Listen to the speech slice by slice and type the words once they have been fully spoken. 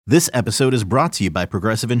This episode is brought to you by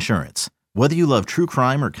Progressive Insurance. Whether you love true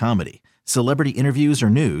crime or comedy, celebrity interviews or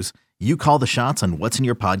news, you call the shots on what's in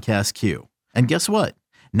your podcast queue. And guess what?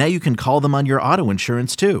 Now you can call them on your auto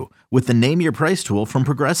insurance too with the Name Your Price tool from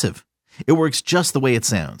Progressive. It works just the way it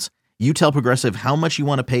sounds. You tell Progressive how much you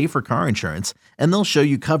want to pay for car insurance, and they'll show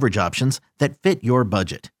you coverage options that fit your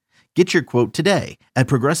budget. Get your quote today at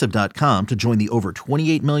Progressive.com to join the over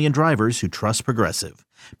 28 million drivers who trust Progressive.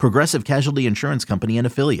 Progressive Casualty Insurance Company and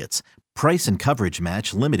Affiliates. Price and coverage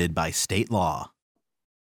match limited by state law.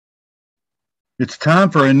 It's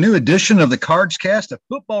time for a new edition of the Cards Cast, a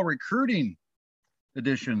football recruiting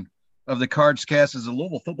edition of the Cards Cast as a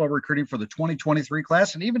Louisville football recruiting for the 2023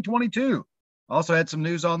 class and even 22. Also had some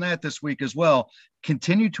news on that this week as well.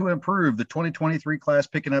 Continue to improve the 2023 class,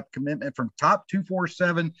 picking up commitment from top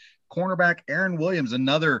 247 cornerback Aaron Williams,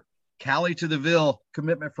 another Cali to the Ville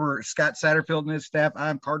commitment for Scott Satterfield and his staff.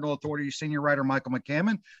 I'm Cardinal Authority senior writer Michael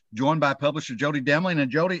McCammon, joined by publisher Jody Demling. And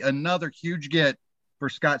Jody, another huge get for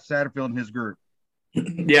Scott Satterfield and his group.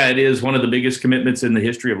 Yeah, it is one of the biggest commitments in the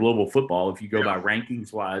history of Louisville football. If you go by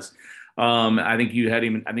rankings wise, I think you had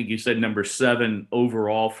him. I think you said number 7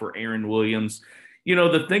 overall for Aaron Williams. You know,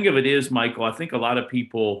 the thing of it is, Michael, I think a lot of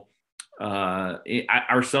people,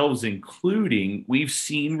 ourselves including, we've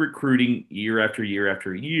seen recruiting year after year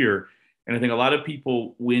after year. And I think a lot of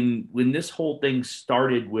people, when this whole thing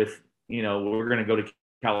started with, you know, we're going to go to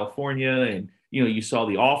California and, you know, you saw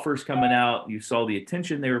the offers coming out, you saw the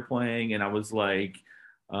attention they were playing. And I was like,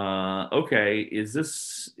 okay, is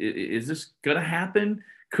this going to happen?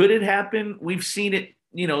 Could it happen? We've seen it,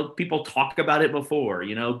 you know, people talk about it before,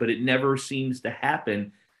 you know, but it never seems to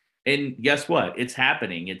happen. And guess what? It's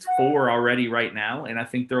happening. It's 4 already right now. And I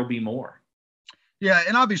think there'll be more. Yeah.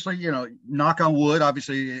 And obviously, you know, knock on wood,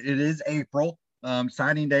 obviously it is April.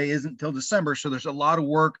 Signing day isn't until December. So there's a lot of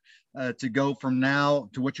work to go from now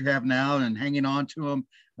to what you have now and hanging on to them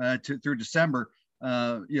through December.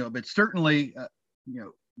 You know, but certainly, you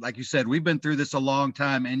know, like you said, we've been through this a long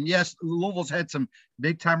time. And yes, Louisville's had some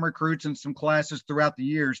big time recruits and some classes throughout the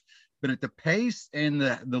years, but at the pace and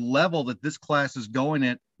the level that this class is going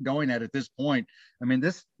at this point, I mean,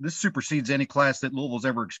 this supersedes any class that Louisville's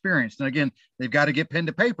ever experienced. And again, they've got to get pen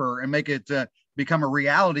to paper and make it become a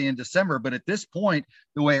reality in December. But at this point,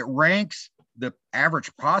 the way it ranks, the average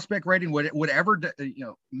prospect rating, whatever you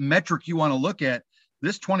know metric you want to look at,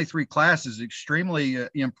 this 23 class is extremely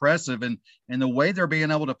impressive, and the way they're being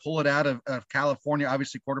able to pull it out of California,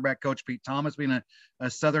 obviously quarterback coach Pete Thomas being a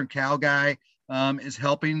Southern Cal guy is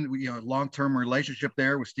helping, you know, long-term relationship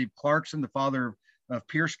there with Steve Clarkson, the father of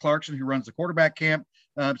Pierce Clarkson, who runs the quarterback camp.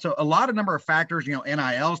 So a lot of number of factors, you know,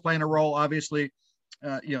 NIL is playing a role, obviously,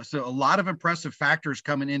 you know, so a lot of impressive factors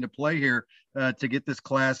coming into play here to get this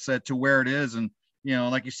class to where it is. And, you know,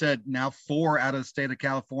 like you said, now 4 out of the state of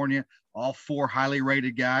California, all 4 highly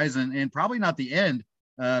rated guys, and probably not the end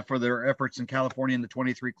for their efforts in California in the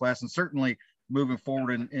 23 class, and certainly moving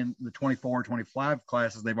forward in the 24 and 25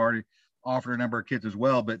 classes. They've already offered a number of kids as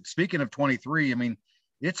well. But speaking of 23, I mean,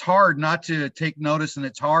 it's hard not to take notice, and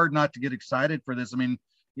it's hard not to get excited for this. I mean,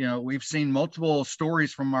 you know, we've seen multiple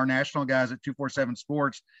stories from our national guys at 247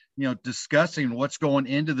 Sports, you know, discussing what's going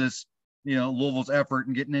into this, you know, Louisville's effort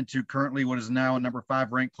and getting into currently what is now a number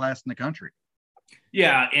 5 ranked class in the country.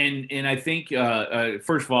 Yeah, and I think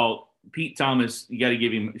first of all, Pete Thomas, you got to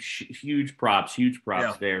give him huge props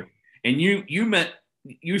there. And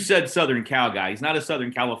you said Southern Cal guy. He's not a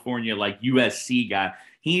Southern California like USC guy.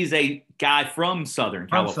 He's a guy from Southern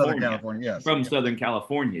California. Southern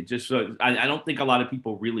California. Just so I don't think a lot of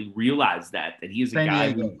people really realize that he is a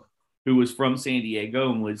guy who was from San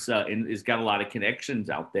Diego and was and has got a lot of connections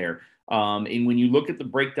out there. And when you look at the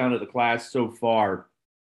breakdown of the class so far,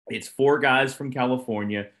 it's 4 guys from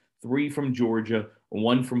California, 3 from Georgia,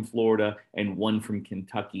 1 from Florida, and 1 from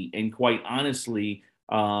Kentucky. And quite honestly,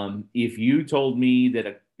 if you told me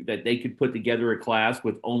that they could put together a class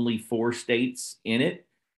with only 4 states in it,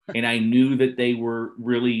 and I knew that they were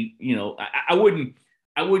really, you know, I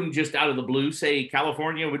wouldn't just out of the blue say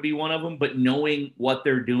California would be one of them, but knowing what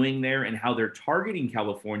they're doing there and how they're targeting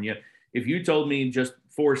California, if you told me just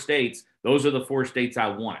 4 states, those are the 4 states I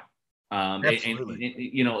want. And,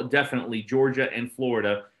 you know, definitely Georgia and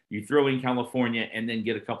Florida. You throw in California and then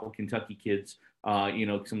get a couple of Kentucky kids, you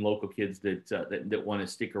know, some local kids that want to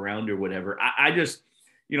stick around or whatever. I just,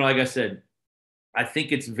 you know, like I said, I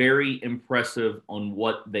think it's very impressive on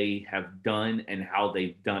what they have done and how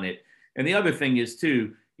they've done it. And the other thing is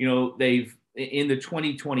too, you know, they've in the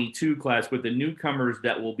 2022 class with the newcomers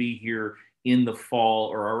that will be here in the fall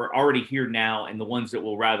or are already here now and the ones that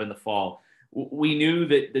will arrive in the fall. we knew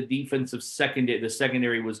that the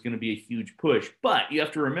secondary was going to be a huge push. But you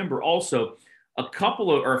have to remember also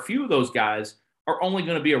a few of those guys are only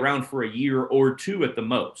going to be around for a year or two at the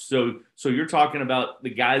most. So you're talking about the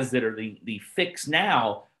guys that are the fix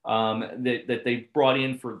now that they brought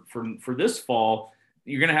in for this fall.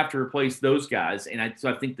 You're going to have to replace those guys. And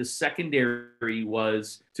so I think the secondary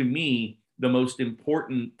was, to me, the most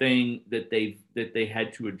important thing that they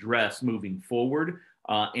had to address moving forward.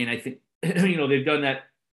 And I think, they've done that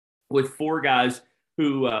with four guys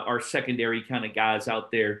who are secondary kind of guys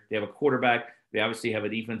out there. They have a quarterback. They obviously have a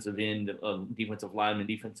defensive end, defensive lineman,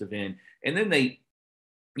 defensive end. And then they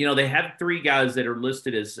have three guys that are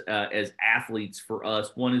listed as athletes for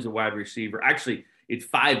us. One is a wide receiver. Actually, it's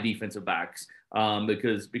five defensive backs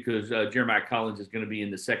because Jeremiah Collins is going to be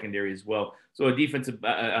in the secondary as well. So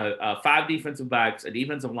five defensive backs, a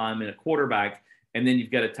defensive lineman, a quarterback, and then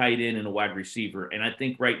you've got a tight end and a wide receiver. And I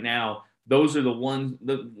think right now those are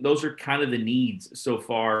those are kind of the needs so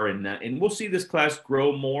far. And we'll see this class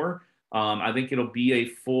grow more. I think it'll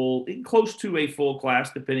be close to a full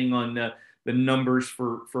class, depending on the numbers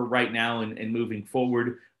for right now and moving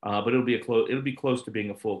forward. But it'll be close to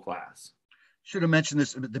being a full class. Should have mentioned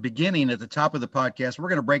this at the beginning, at the top of the podcast. We're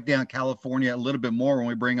going to break down California a little bit more when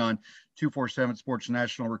we bring on 247 Sports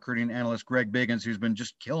National recruiting analyst Greg Biggins, who's been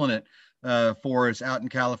just killing it for us out in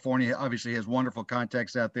California. Obviously, has wonderful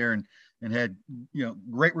contacts out there and had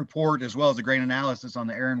great report as well as a great analysis on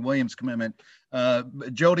the Aaron Williams commitment.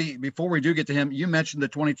 Jody, before we do get to him, you mentioned the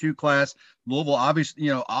 22 class. Louisville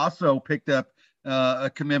obviously also picked up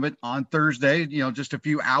a commitment on Thursday. Just a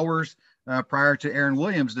few hours prior to Aaron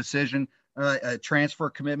Williams' decision. A transfer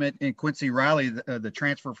commitment in Quincy Riley, the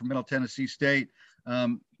transfer from Middle Tennessee State.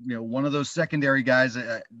 One of those secondary guys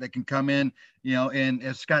that can come in, and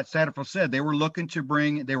as Scott Satterfield said, they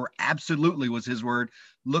were absolutely, was his word,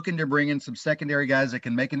 looking to bring in some secondary guys that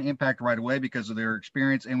can make an impact right away because of their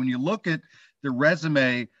experience. And when you look at the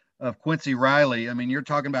resume of Quincy Riley, I mean, you're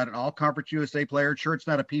talking about an all-conference USA player. Sure, it's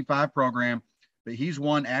not a P5 program, but he's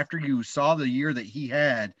one, after you saw the year that he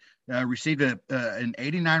had, received an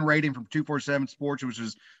 89 rating from 247 Sports, which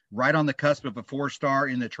was right on the cusp of a 4-star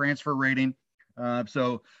in the transfer rating.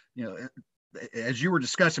 So, as you were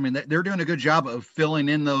discussing, I mean, they're doing a good job of filling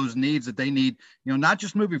in those needs that they need, not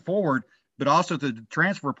just moving forward, but also the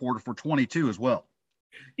transfer portal for 22 as well.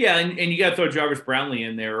 Yeah, and you got to throw Jarvis Brownlee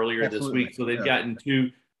in there earlier Absolutely. This week. So they've gotten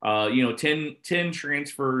 10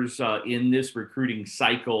 transfers in this recruiting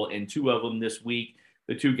cycle, and 2 of them this week.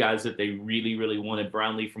 The 2 guys that they really, really wanted,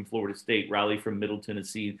 Brownlee from Florida State, Riley from Middle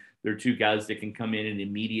Tennessee. They're 2 guys that can come in and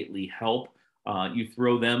immediately help. You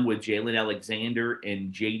throw them with Jalen Alexander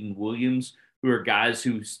and Jaden Williams, who are guys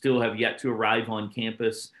who still have yet to arrive on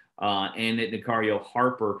campus, and at Nicario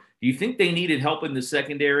Harper. Do you think they needed help in the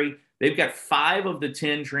secondary? They've got 5 of the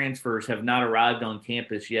 10 transfers have not arrived on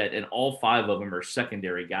campus yet, and all 5 of them are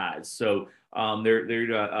secondary guys. So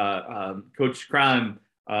they're Coach Crime.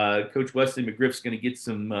 Coach Wesley McGriff's going to get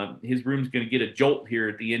his room's going to get a jolt here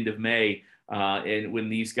at the end of May, and when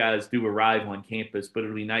these guys do arrive on campus. But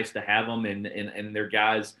it'll be nice to have them, and they're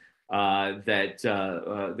guys they're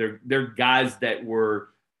guys that were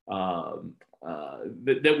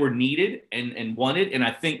that were needed and wanted. And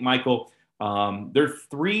I think, Michael, they're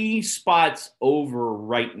 3 spots over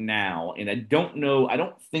right now, and I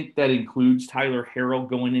don't think that includes Tyler Harrell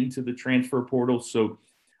going into the transfer portal. So.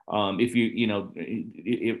 If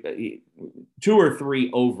 2 or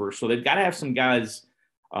 3 over, so they've got to have some guys.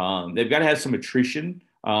 They've got to have some attrition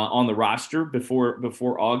on the roster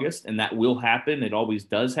before August, and that will happen. It always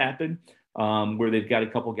does happen, where they've got a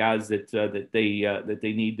couple guys that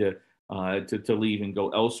they need to leave and go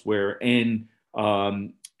elsewhere. And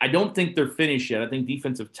I don't think they're finished yet. I think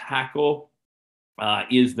defensive tackle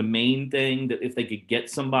is the main thing, that if they could get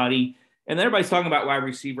somebody. And everybody's talking about wide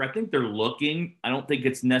receiver. I think they're looking. I don't think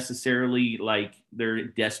it's necessarily like they're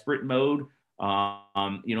in desperate mode.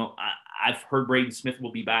 I've heard Braden Smith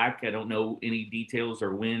will be back. I don't know any details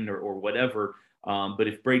or when or whatever. But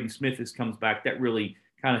if Braden Smith comes back, that really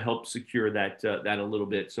kind of helps secure that a little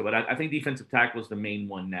bit. So, but I think defensive tackle is the main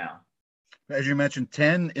one now. As you mentioned,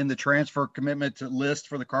 10 in the transfer commitment list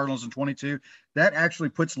for the Cardinals in 22. That actually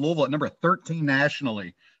puts Louisville at number 13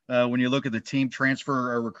 nationally. When you look at the team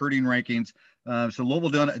transfer recruiting rankings. So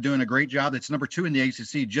Louisville doing a great job. It's number 2 in the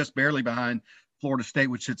ACC, just barely behind Florida State,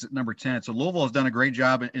 which sits at number 10. So Louisville has done a great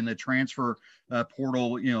job in the transfer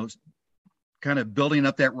portal, kind of building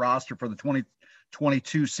up that roster for the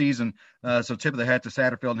 2022 season. So tip of the hat to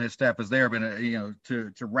Satterfield and his staff as they have been,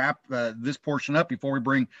 to wrap this portion up before we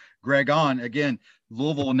bring Greg on. Again,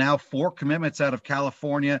 Louisville now 4 commitments out of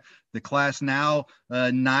California. The class now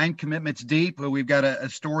 9 commitments deep. We've got a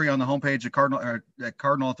story on the homepage of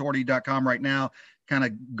cardinalauthority.com right now, kind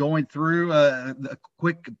of going through a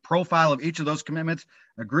quick profile of each of those commitments,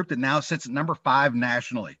 a group that now sits at number 5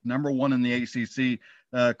 nationally, number 1 in the ACC.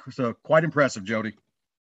 So quite impressive, Jody.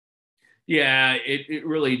 Yeah, it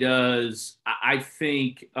really does. I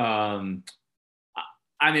think I'm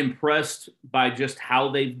impressed by just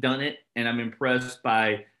how they've done it, and I'm impressed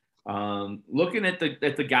by looking at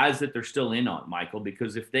the guys that they're still in on, Michael,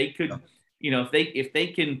 because if they could, if they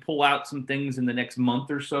can pull out some things in the next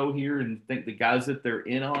month or so here and think the guys that they're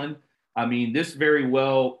in on, I mean, this very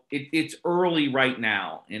well, it's early right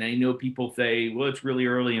now. And I know people say, well, it's really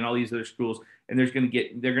early in all these other schools, and they're going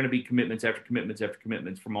to be commitments after commitments after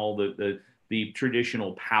commitments from all the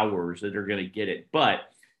traditional powers that are going to get it. But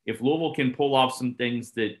if Louisville can pull off some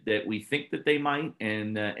things that we think that they might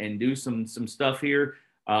and do some stuff here,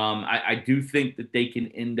 I do think that they can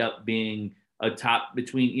end up being a top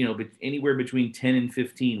between, anywhere between 10 and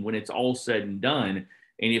 15 when it's all said and done.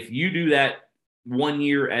 And if you do that one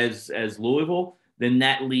year as Louisville, then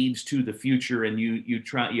that leads to the future, and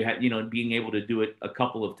being able to do it a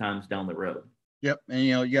couple of times down the road. Yep. And,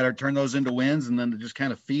 you got to turn those into wins, and then it just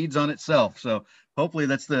kind of feeds on itself. So hopefully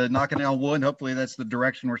that's the knocking on wood. Hopefully that's the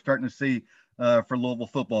direction we're starting to see for Louisville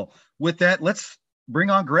football. With that, let's bring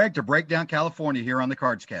on Greg to break down California here on the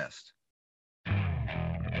Cards Cast.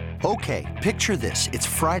 Okay, picture this. It's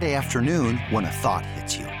Friday afternoon when a thought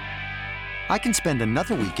hits you. I can spend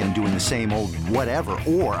another weekend doing the same old whatever,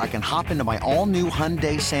 or I can hop into my all-new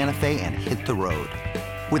Hyundai Santa Fe and hit the road.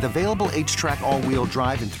 With available H-Track all-wheel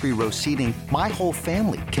drive and 3-row seating, my whole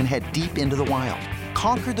family can head deep into the wild.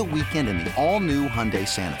 Conquer the weekend in the all-new Hyundai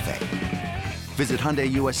Santa Fe. Visit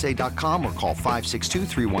HyundaiUSA.com or call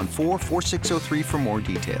 562-314-4603 for more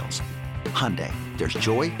details. Hyundai, there's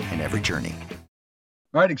joy in every journey.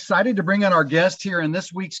 All right, excited to bring on our guest here in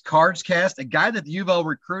this week's Cards Cast, a guy that the U of L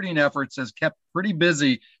recruiting efforts has kept pretty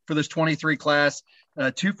busy for this 23 class.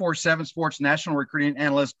 247 Sports national recruiting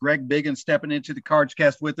analyst Greg Biggins stepping into the Cards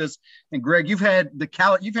Cast with us. And Greg, you've had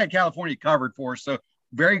California covered for us, so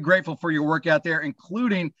very grateful for your work out there,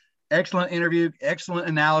 including excellent interview, excellent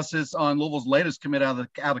analysis on Louisville's latest commit out of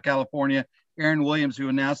California, Aaron Williams, who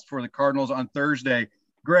announced for the Cardinals on Thursday.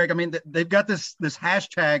 Greg, I mean, they've got this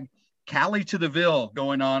hashtag Cali to the Ville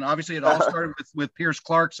going on. Obviously, it all started with Pierce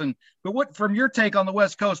Clarkson. But what, from your take on the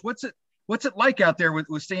West Coast, what's it like out there with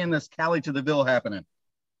seeing this Cali to the Ville happening?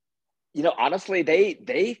 Honestly,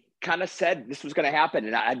 they kind of said this was going to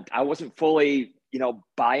happen, and I wasn't fully,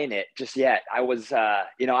 buying it just yet. I was, I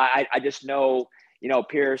just know,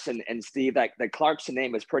 Pierce and Steve, that the Clarkson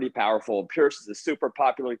name is pretty powerful. Pierce is a super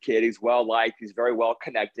popular kid. He's well liked. He's very well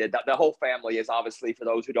connected. The whole family is, obviously, for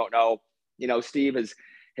those who don't know, Steve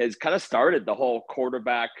has kind of started the whole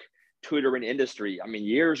quarterback tutoring industry. I mean,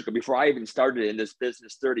 years ago, before I even started in this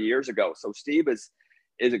business 30 years ago. So Steve is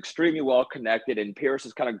extremely well connected, and Pierce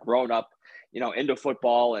has kind of grown up, into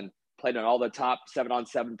football and played on all the top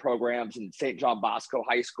 7-on-7 programs in St. John Bosco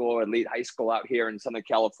High School, elite high school out here in Southern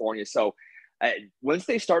California. So once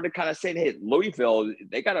they started kind of saying, hey, Louisville,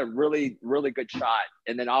 they got a really, really good shot.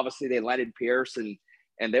 And then obviously they landed Pierce, and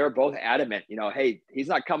they were both adamant, hey, he's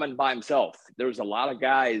not coming by himself. There's a lot of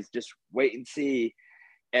guys, just wait and see.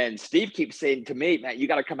 And Steve keeps saying to me, man, you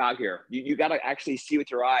got to come out here. You got to actually see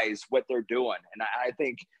with your eyes what they're doing. And I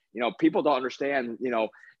think, people don't understand,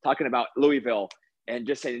 talking about Louisville and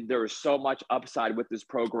just saying there is so much upside with this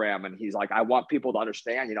program. And he's like, I want people to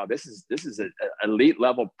understand, this is an elite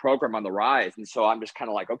level program on the rise. And so I'm just kind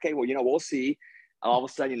of like, okay, well, we'll see. And all of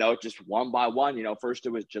a sudden, just one by one, first it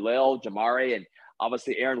was Jalil, Jamari, and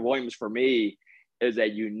obviously Aaron Williams for me is a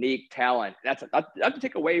unique talent. That's not to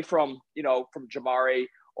take away from Jamari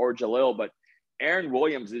or Jalil, but Aaron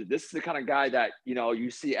Williams this is the kind of guy that, you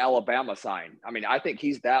see Alabama sign. I mean, I think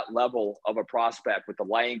he's that level of a prospect with the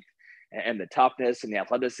length and the toughness and the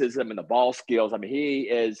athleticism and the ball skills. I mean, he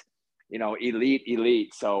is,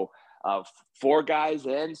 elite. So 4 guys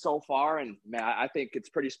in so far. And man, I think it's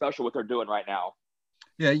pretty special what they're doing right now.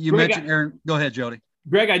 Yeah. You mentioned Aaron. Go ahead, Jody.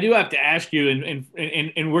 Greg, I do have to ask you,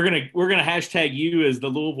 and we're gonna hashtag you as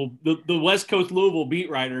the West Coast Louisville beat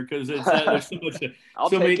writer, because there's so much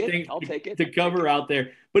so many things to cover out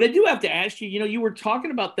there. But I do have to ask you, you were talking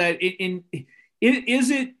about that. Is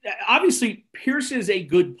it obviously Pierce is a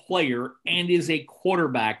good player and is a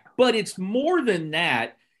quarterback, but it's more than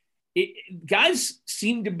that. guys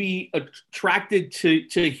seem to be attracted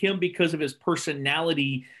to him because of his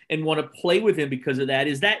personality and want to play with him because of that.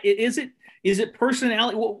 Is it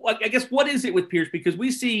personality? Well, I guess what is it with Pierce? Because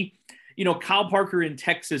we see, Kyle Parker in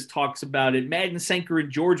Texas talks about it. Madden Sanker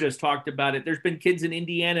in Georgia has talked about it. There's been kids in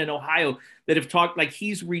Indiana and Ohio that have talked, like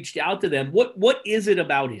he's reached out to them. What is it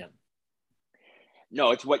about him?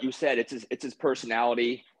 No, it's what you said. It's his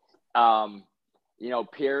personality.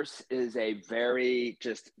 Pierce is a very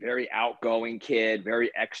outgoing kid,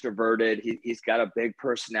 very extroverted. He's got a big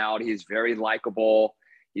personality. He's very likable.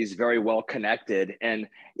 He's very well connected. And,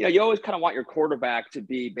 you always kind of want your quarterback to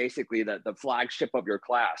be basically the flagship of your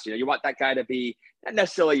class. You want that guy to be not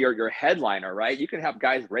necessarily your headliner, right? You can have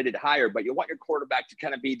guys rated higher, but you want your quarterback to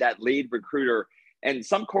kind of be that lead recruiter. And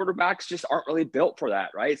some quarterbacks just aren't really built for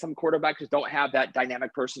that, right? Some quarterbacks just don't have that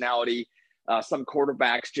dynamic personality. Some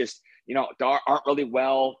quarterbacks just, aren't really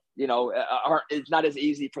well, it's not as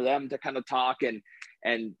easy for them to kind of talk and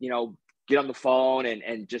get on the phone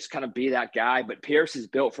and just kind of be that guy. But Pierce is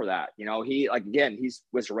built for that. He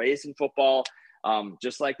was raised in football,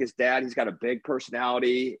 just like his dad. He's got a big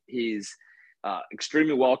personality. He's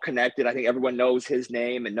extremely well connected. I think everyone knows his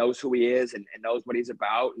name and knows who he is and knows what he's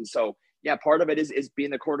about. And so, yeah, part of it is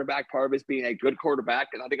being the quarterback. Part of it is being a good quarterback.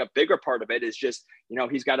 And I think a bigger part of it is just,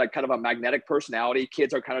 he's got a kind of a magnetic personality.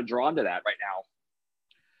 Kids are kind of drawn to that right now.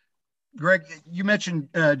 Greg, you mentioned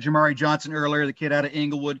Jamari Johnson earlier, the kid out of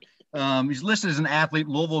Inglewood. He's listed as an athlete.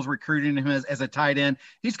 Louisville's recruiting him as a tight end.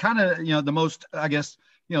 He's kind of, the most, I guess,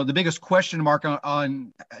 the biggest question mark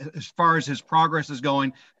on as far as his progress is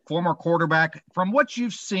going. Former quarterback. From what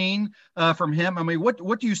you've seen from him, I mean,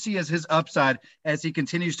 what do you see as his upside as he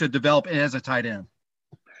continues to develop as a tight end?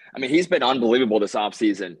 I mean, he's been unbelievable this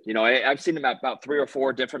offseason. I've seen him at about 3 or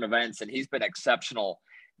 4 different events, and he's been exceptional.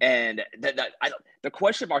 And the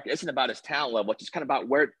question mark isn't about his talent level. It's just kind of about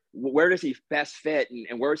where does he best fit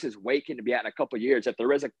and where's his weight going to be at in a couple of years. If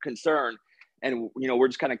there is a concern, and we're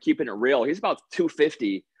just kind of keeping it real, he's about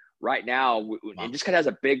 250 right now, and just kind of has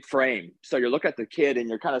a big frame. So you're looking at the kid and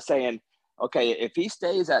you're kind of saying, okay, if he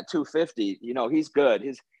stays at 250, he's good.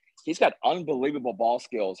 He's got unbelievable ball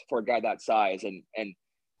skills for a guy that size. And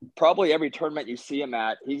probably every tournament you see him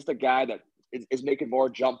at, he's the guy that is making more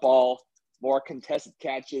jump ball, more contested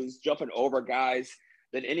catches, jumping over guys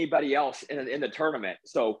than anybody else in the tournament.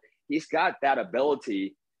 So he's got that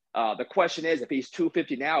ability. The question is, if he's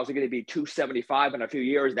 250 now, is he going to be 275 in a few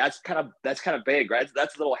years? That's kind of big, right?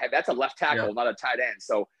 That's a little heavy. That's a left tackle, not a tight end.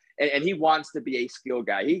 So, and he wants to be a skill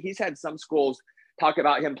guy. He's had some schools talk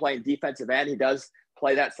about him playing defensive end. He does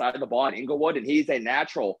play that side of the ball in Inglewood, and he's a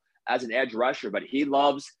natural as an edge rusher, but he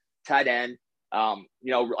loves tight end.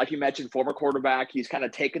 Like you mentioned, former quarterback, he's kind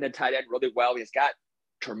of taken the tight end really well. He's got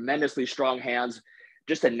tremendously strong hands,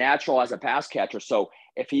 just a natural as a pass catcher. So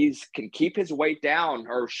if he can keep his weight down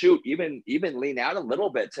or even lean out a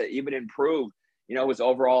little bit to even improve, his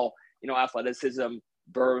overall, athleticism,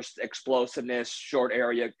 burst, explosiveness, short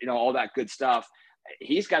area, all that good stuff,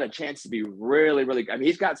 he's got a chance to be really, really good. I mean,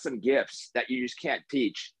 he's got some gifts that you just can't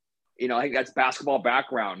teach. I think that's basketball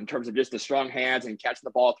background in terms of just the strong hands and catching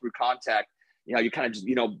the ball through contact. You kind of just,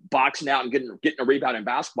 boxing out and getting a rebound in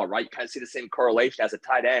basketball, right? You kind of see the same correlation as a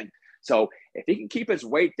tight end. So if he can keep his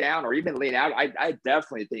weight down or even lean out, I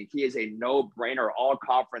definitely think he is a no-brainer,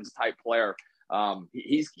 all-conference type player.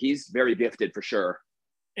 He's very gifted for sure.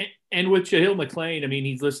 And with Jahil McClain, I mean,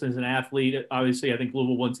 he's listed as an athlete. Obviously, I think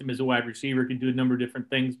Louisville wants him as a wide receiver, can do a number of different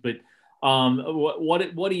things. But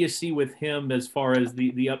what do you see with him as far as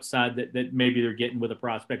the upside that maybe they're getting with a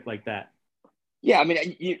prospect like that? Yeah, I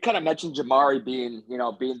mean, you kind of mentioned Jamari being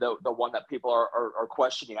the one that people are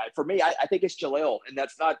questioning. For me, I think it's Jalil, and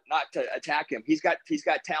that's not to attack him. He's got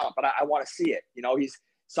talent, but I want to see it. He's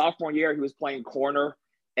sophomore year, he was playing corner,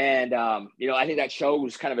 and I think that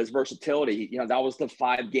shows kind of his versatility. That was the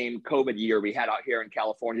 5-game COVID year we had out here in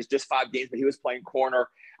California. It's just 5 games, but he was playing corner.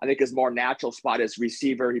 I think his more natural spot is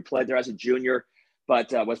receiver. He played there as a junior,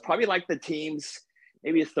 but was probably like the team's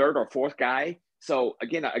maybe a 3rd or 4th guy. So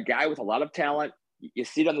again, a guy with a lot of talent. You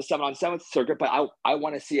see it on the 7-on-7 circuit, but I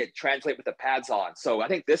want to see it translate with the pads on. So I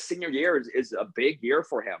think this senior year is a big year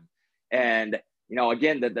for him. And,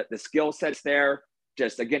 again, the skill set's there.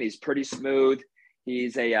 Just, again, he's pretty smooth.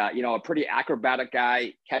 He's a pretty acrobatic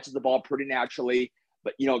guy, catches the ball pretty naturally,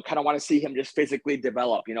 but, kind of want to see him just physically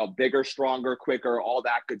develop, bigger, stronger, quicker, all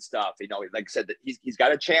that good stuff. Like I said, that he's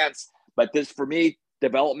got a chance, but this, for me,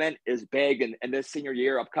 development is big. And this senior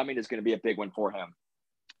year upcoming is going to be a big one for him.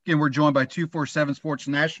 Again, we're joined by 247 Sports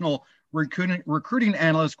national recruiting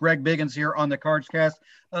analyst Greg Biggins here on the Cards Cast.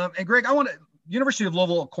 And Greg, I want to University of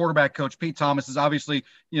Louisville quarterback coach Pete Thomas has obviously,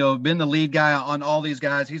 been the lead guy on all these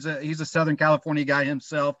guys. He's a Southern California guy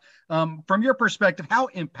himself. From your perspective, how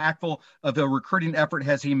impactful of a recruiting effort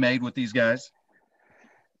has he made with these guys?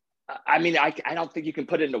 I mean, I don't think you can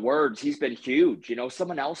put it into words. He's been huge.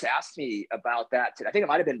 Someone else asked me about that today. I think it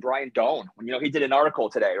might have been Brian Doan when, he did an article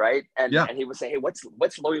today, right? And he was saying, hey,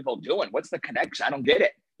 what's Louisville doing? What's the connection? I don't get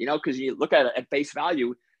it, because you look at it at face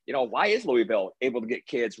value, why is Louisville able to get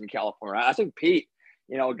kids from California? I think Pete,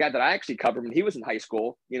 a guy that I actually covered when he was in high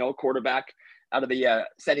school, quarterback out of the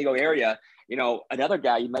San Diego area, another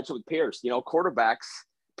guy you mentioned with Pierce, quarterbacks,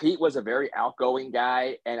 Pete was a very outgoing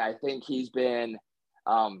guy. And I think he's been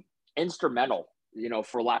instrumental,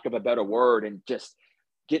 for lack of a better word, and just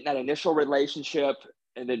getting that initial relationship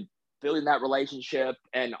and then building that relationship.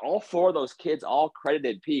 And all four of those kids all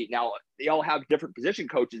credited Pete. Now, they all have different position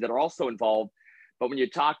coaches that are also involved. But when you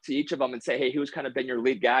talk to each of them and say, hey, who's kind of been your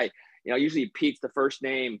lead guy? Usually Pete's the first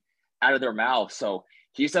name out of their mouth. So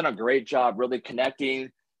he's done a great job really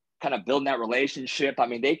connecting, kind of building that relationship. I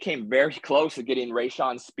mean, they came very close to getting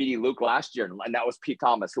Rayshon Speedy Luke last year. And that was Pete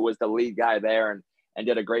Thomas, who was the lead guy there and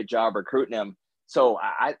did a great job recruiting him. So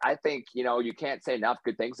I think, you can't say enough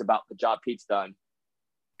good things about the job Pete's done.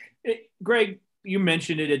 Greg, you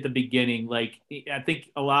mentioned it at the beginning. Like, I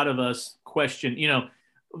think a lot of us question,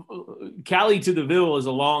 Cali to the Ville is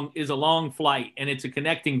a long flight, and it's a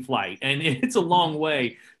connecting flight, and it's a long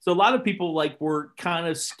way. So a lot of people were kind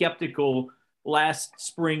of skeptical last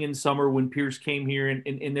spring and summer when Pierce came here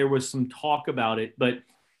and there was some talk about it, but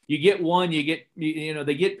you get one, they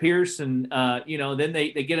get Pierce and, then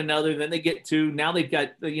they get another, then they get two. Now they've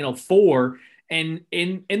got, four and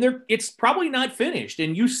it's probably not finished.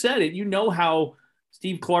 And you said it, how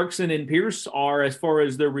Steve Clarkson and Pierce are as far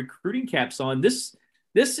as their recruiting caps on. This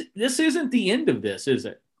isn't the end of this, is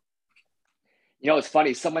it? It's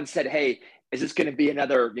funny. Someone said, hey, is this going to be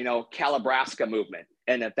another, Calibraska movement?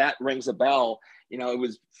 And if that rings a bell, it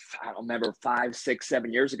was, I don't remember, 5, 6,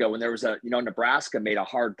 7 years ago when there was Nebraska made a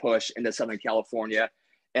hard push into Southern California.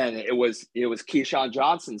 And it was Keyshawn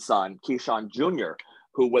Johnson's son, Keyshawn Jr.,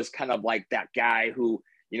 who was kind of like that guy who,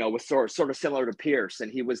 was sort of similar to Pierce.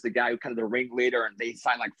 And he was the guy who kind of the ringleader, and they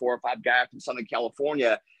signed 4 or 5 guys from Southern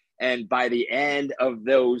California. And by the end of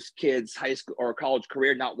those kids' high school or college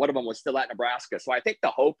career, not one of them was still at Nebraska. So I think the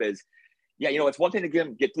hope is, it's one thing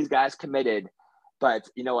to get these guys committed, but,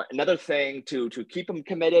 another thing to keep them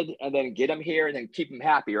committed and then get them here and then keep them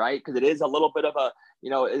happy, right? Because it is a little bit of a,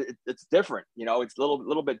 it's different, it's a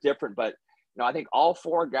little bit different. But, I think all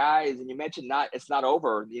 4 guys, and you mentioned it's not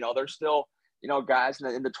over, there's still, guys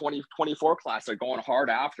in the 2024 class are going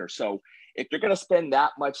hard after. So if you're going to spend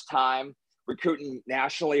that much time recruiting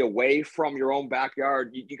nationally away from your own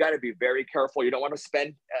backyard, you got to be very careful. You don't want to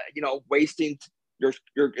spend, wasting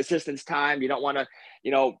your assistant's time. You don't want to,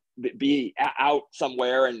 be out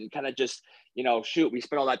somewhere and kind of just, shoot, we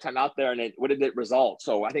spent all that time out there and what did it result?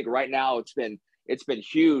 So I think right now it's been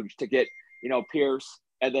huge to get, Pierce,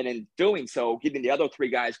 and then in doing so, getting the other 3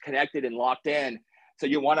 guys connected and locked in. So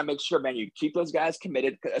you want to make sure, man, you keep those guys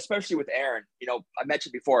committed, especially with Aaron. I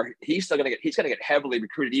mentioned before, he's going to get heavily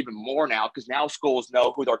recruited even more now, because now schools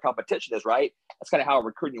know who their competition is, right? That's kind of how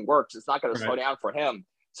recruiting works. It's not going to slow down for him.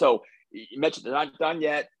 So you mentioned they're not done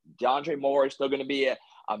yet. DeAndre Moore is still going to be a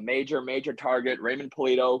major target. Raymond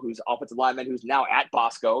Polito, who's offensive lineman, who's now at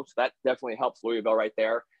Bosco. So that definitely helps Louisville right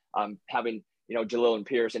there. Having, Jalil and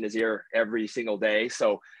Pierce in his ear every single day.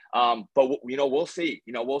 So, but we'll see.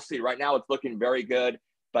 We'll see. Right now, it's looking very good.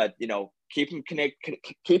 But keep them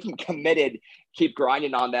committed, keep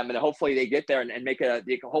grinding on them, and hopefully they get there and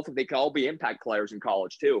hopefully they can all be impact players in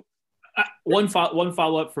college too. One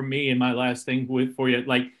follow up from me, and my last thing for you,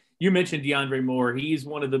 you mentioned DeAndre Moore. He's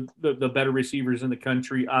one of the better receivers in the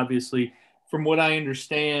country, obviously. From what I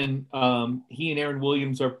understand, he and Aaron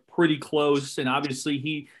Williams are pretty close, and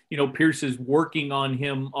obviously Pierce is working on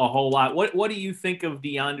him a whole lot. What do you think of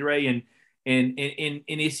DeAndre, and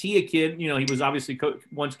is he a kid? He was obviously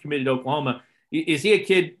once committed to Oklahoma. Is he a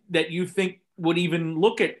kid that you think would even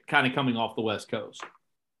look at kind of coming off the West Coast?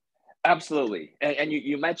 Absolutely. And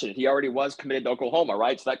you mentioned he already was committed to Oklahoma,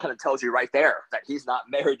 right? So that kind of tells you right there that he's not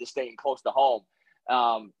married to staying close to home.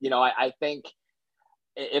 I think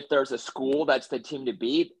if there's a school that's the team to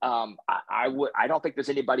beat, I don't think there's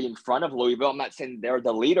anybody in front of Louisville. I'm not saying they're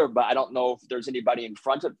the leader, but I don't know if there's anybody in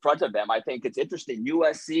front of them. I think it's interesting.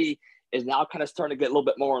 USC is now kind of starting to get a little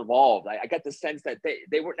bit more involved. I get the sense that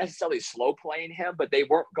they weren't necessarily slow playing him, but they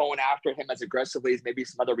weren't going after him as aggressively as maybe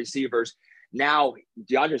some other receivers. Now,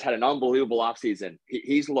 DeAndre's had an unbelievable offseason.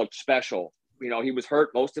 He's looked special. He was hurt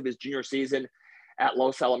most of his junior season at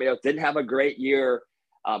Los Alamitos, didn't have a great year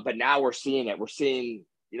But now we're seeing it. We're seeing,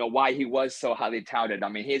 why he was so highly touted. I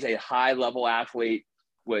mean, he's a high-level athlete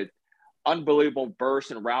with unbelievable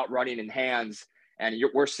burst and route running in hands, and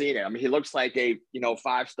we're seeing it. I mean, he looks like a,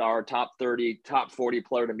 5-star, top 30, top 40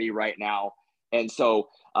 player to me right now. And so,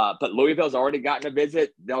 but Louisville's already gotten a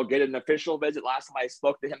visit. They'll get an official visit. Last time I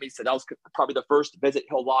spoke to him, he said that was probably the first visit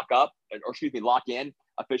he'll lock in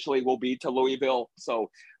officially will be to Louisville. So,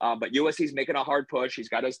 but USC's making a hard push. He's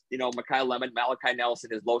got his, Makai Lemon, Malachi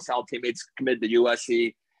Nelson, his LaSalle teammates committed to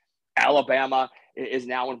USC. Alabama is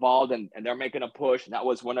now involved, and they're making a push. And that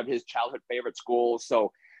was one of his childhood favorite schools.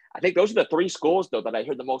 So I think those are the three schools, though, that I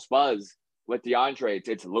hear the most buzz with DeAndre.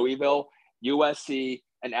 It's Louisville, USC,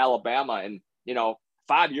 and Alabama. And,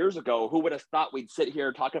 5 years ago, who would have thought we'd sit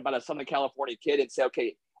here talking about a Southern California kid and say,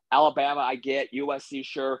 okay, Alabama, I get, USC,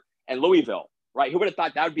 sure, and Louisville, right? Who would have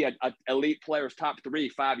thought that would be an elite player's top 3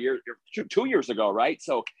 5 years, 2 years ago, right?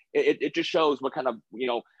 So it just shows what kind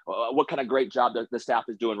of great job the staff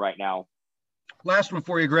is doing right now. Last one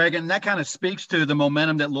for you, Greg, and that kind of speaks to the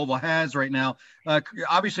momentum that Louisville has right now.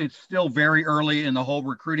 Obviously, it's still very early in the whole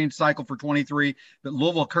recruiting cycle for 23, but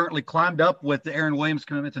Louisville currently climbed up with the Aaron Williams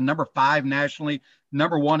commitment to number 5 nationally,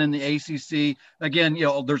 number 1 in the ACC. Again,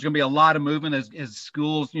 there's going to be a lot of movement as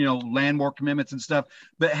schools, land more commitments and stuff.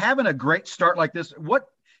 But having a great start like this,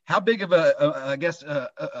 how big of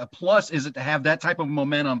a plus is it to have that type of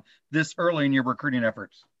momentum this early in your recruiting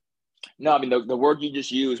efforts? No, I mean, the word you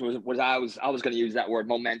just used was I was going to use that word,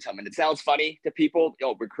 momentum. And it sounds funny to people,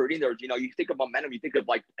 recruiting. There's, you think of momentum, you think of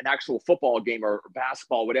like an actual football game or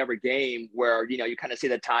basketball, whatever game where, you kind of see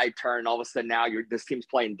the tide turn. All of a sudden now this team's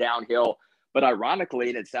playing downhill. But ironically,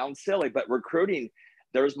 and it sounds silly, but recruiting,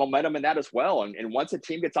 there's momentum in that as well. And once a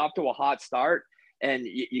team gets off to a hot start and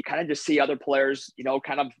you kind of just see other players,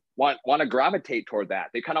 kind of want to gravitate toward that.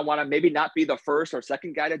 They kind of want to maybe not be the first or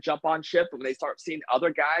second guy to jump on ship, but when they start seeing other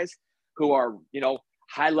guys who are,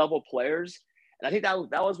 high level players. And I think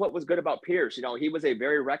that was what was good about Pierce. He was a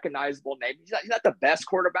very recognizable name. He's not the best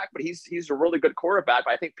quarterback, but he's a really good quarterback.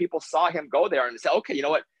 But I think people saw him go there and said, okay, you know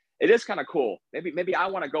what? It is kind of cool. Maybe I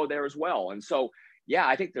want to go there as well. And so, yeah,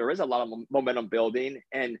 I think there is a lot of momentum building,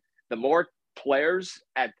 and the more players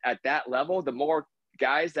at that level, the more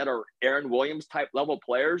guys that are Aaron Williams type level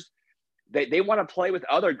players, they want to play with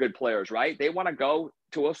other good players, right? They want to go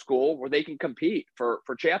to a school where they can compete for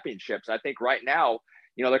championships. I think right now,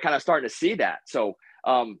 they're kind of starting to see that. So,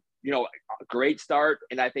 a great start.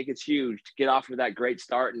 And I think it's huge to get off of that great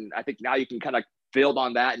start. And I think now you can kind of build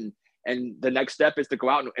on that. And the next step is to go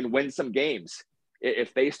out and win some games.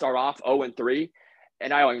 If they start off 0-3,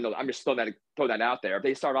 and I don't even know, I'm just throwing that out there. If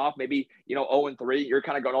they start off maybe, 0-3, you're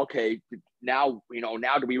kind of going, okay, now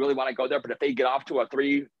do we really want to go there? But if they get off to a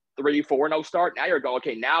 3-4-0 start, now you're going,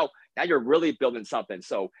 okay, now you're really building something.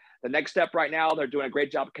 So the next step right now, they're doing a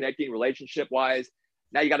great job of connecting relationship wise.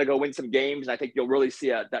 Now you got to go win some games. And I think you'll really see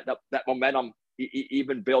that momentum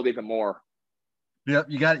even build even more. Yep.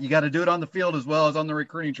 You got to do it on the field as well as on the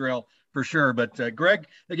recruiting trail for sure. But Greg,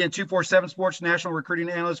 again, 247 Sports National Recruiting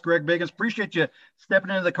Analyst, Greg Biggins, appreciate you stepping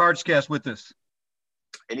into the Cards Cast with us.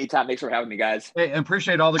 Anytime. Thanks for having me, guys. Hey, and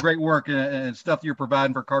appreciate all the great work and stuff you're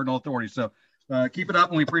providing for Cardinal Authority. So keep it up,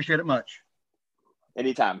 and we appreciate it much.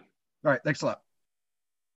 Anytime. All right. Thanks a lot.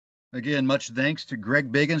 Again, much thanks to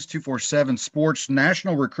Greg Biggins, 247 Sports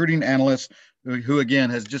National Recruiting Analyst, who again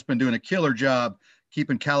has just been doing a killer job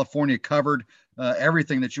keeping California covered.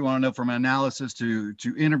 Everything that you want to know, from analysis to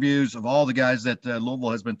interviews of all the guys that Louisville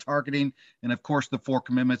has been targeting, and of course the 4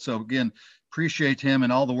 commitments. So again, appreciate him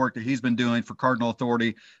and all the work that he's been doing for Cardinal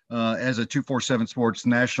Authority as a 247 Sports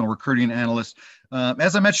National Recruiting Analyst.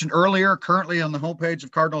 As I mentioned earlier, currently on the homepage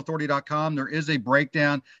of CardinalAuthority.com, there is a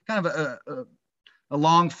breakdown, kind of a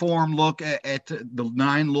long form look at the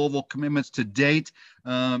 9 Louisville commitments to date,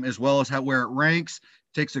 as well as where it ranks.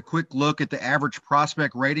 Takes a quick look at the average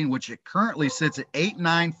prospect rating, which it currently sits at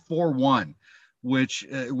 8.941, which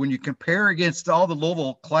when you compare against all the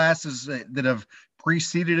Louisville classes that have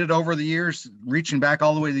preceded it over the years, reaching back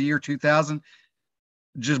all the way to the year 2000,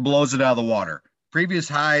 just blows it out of the water. Previous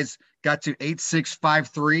highs got to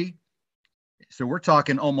 8.653. So we're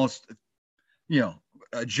talking almost,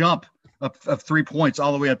 a jump of 3 points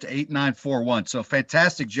all the way up to 8.941. So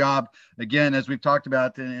fantastic job. Again, as we've talked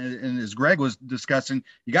about, and as Greg was discussing,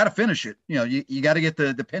 you got to finish it. You got to get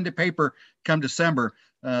the pen to paper come December.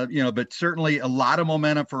 But certainly a lot of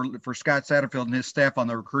momentum for Scott Satterfield and his staff on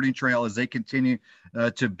the recruiting trail as they continue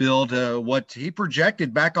to build what he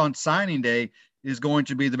projected back on signing day is going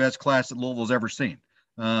to be the best class that Louisville's ever seen.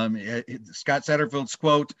 Scott Satterfield's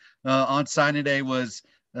quote on signing day was,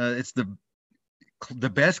 it's the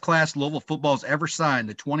best class Louisville football's ever signed,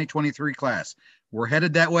 the 2023 class. we're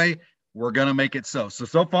headed that way. We're going to make it so.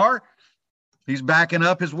 So far, he's backing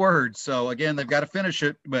up his words. So, again, they've got to finish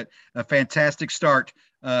it, but a fantastic start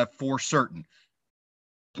for certain.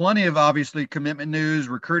 Plenty of, obviously, commitment news,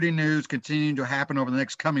 recruiting news continuing to happen over the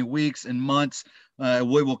next coming weeks and months.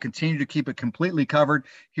 We will continue to keep it completely covered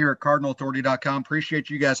here at CardinalAuthority.com. Appreciate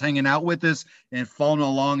you guys hanging out with us and following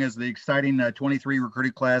along as the exciting 23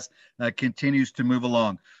 recruiting class continues to move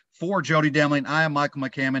along. For Jody Demling, I am Michael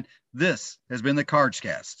McCammon. This has been the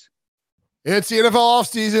CardsCast. It's the NFL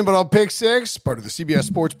offseason, but on Pick Six, part of the CBS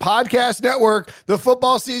Sports Podcast Network, the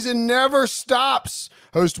football season never stops.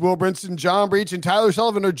 Host Will Brinson, John Breach, and Tyler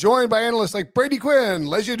Sullivan are joined by analysts like Brady Quinn,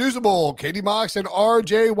 Lesia Dusable, Katie Mox, and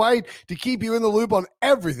RJ White to keep you in the loop on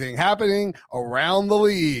everything happening around the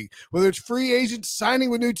league. Whether it's free agents signing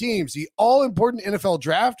with new teams, the all-important NFL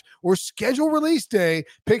draft, or schedule release day,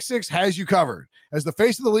 Pick Six has you covered. As the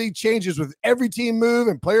face of the league changes with every team move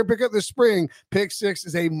and player pickup this spring, Pick Six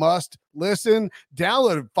is a must listen.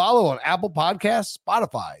 Download and follow on Apple Podcasts,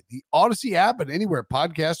 Spotify, the Odyssey app, and anywhere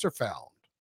podcasts are found.